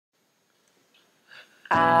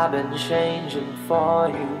I've been changing for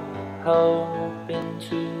you, hoping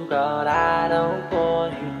to God I don't bore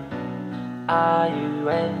you. Are you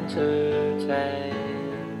entertained?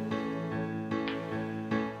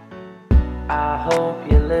 I hope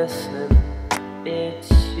you're listening.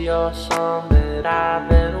 It's your song that I've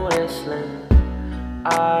been whistling.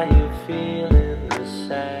 Are you feeling the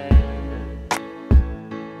same?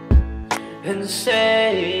 And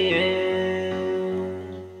saying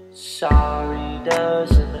sorry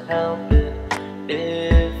doesn't help it.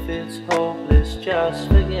 If it's hopeless, just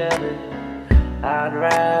forget it. I'd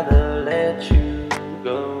rather let you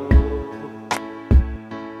go.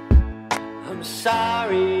 I'm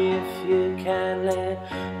sorry if you can't let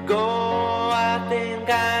go. I think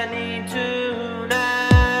I need to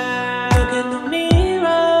now. Look in the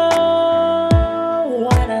mirror.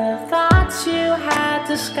 What are thoughts you had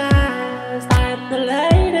disguised? I'm the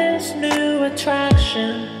latest new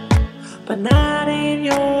attraction, but not in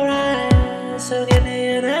your eyes. So give me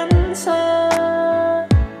an answer,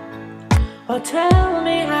 or tell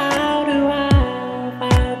me, how do I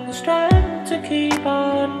find the strength to keep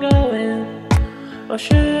on going? Or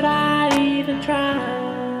should I even try?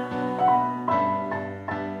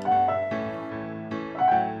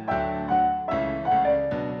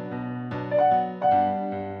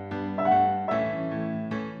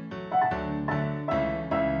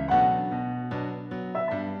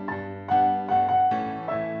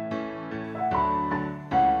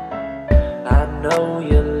 I know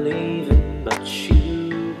you're leaving, but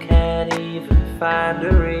you can't even find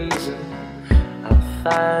a reason. I'll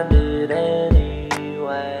find it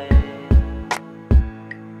anyway.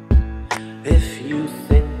 If you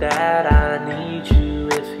think that I need you,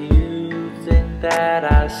 if you think that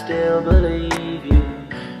I still believe you,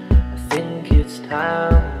 I think it's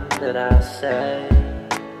time that I say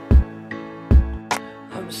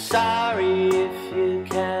I'm sorry if you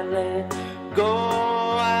can't let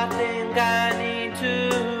go. I think I need to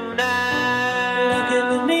now. Look in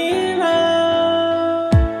the mirror.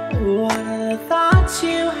 What are the thoughts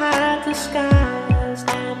you had disguised?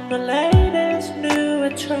 I'm the latest new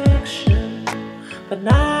attraction, but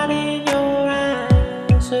not in your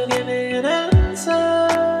eyes. So give me an answer,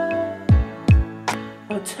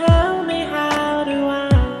 or tell me, how do I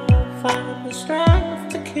find the strength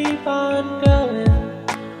to keep on going?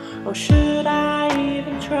 Or should